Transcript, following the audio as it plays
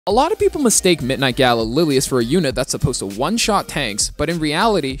A lot of people mistake Midnight Gala Lilias for a unit that's supposed to one-shot tanks, but in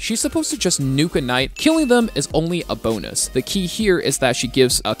reality, she's supposed to just nuke a knight. Killing them is only a bonus. The key here is that she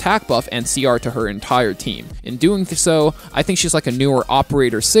gives attack buff and CR to her entire team. In doing so, I think she's like a newer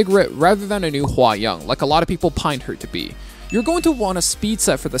Operator Cigarette rather than a new Hua Young, like a lot of people pined her to be. You're going to want a speed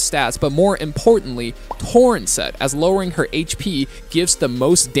set for the stats, but more importantly, Torrent set, as lowering her HP gives the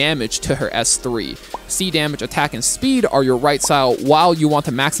most damage to her S3. C damage, attack, and speed are your right style, while you want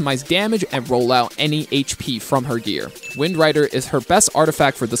to maximize damage and roll out any HP from her gear. Wind Rider is her best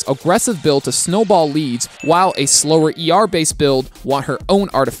artifact for this aggressive build to snowball leads, while a slower ER-based build want her own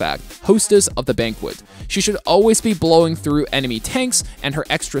artifact, Hostess of the Banquet. She should always be blowing through enemy tanks, and her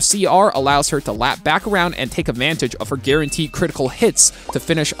extra CR allows her to lap back around and take advantage of her guaranteed critical hits to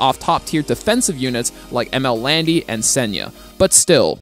finish off top-tier defensive units like ML Landy and Senya. But still,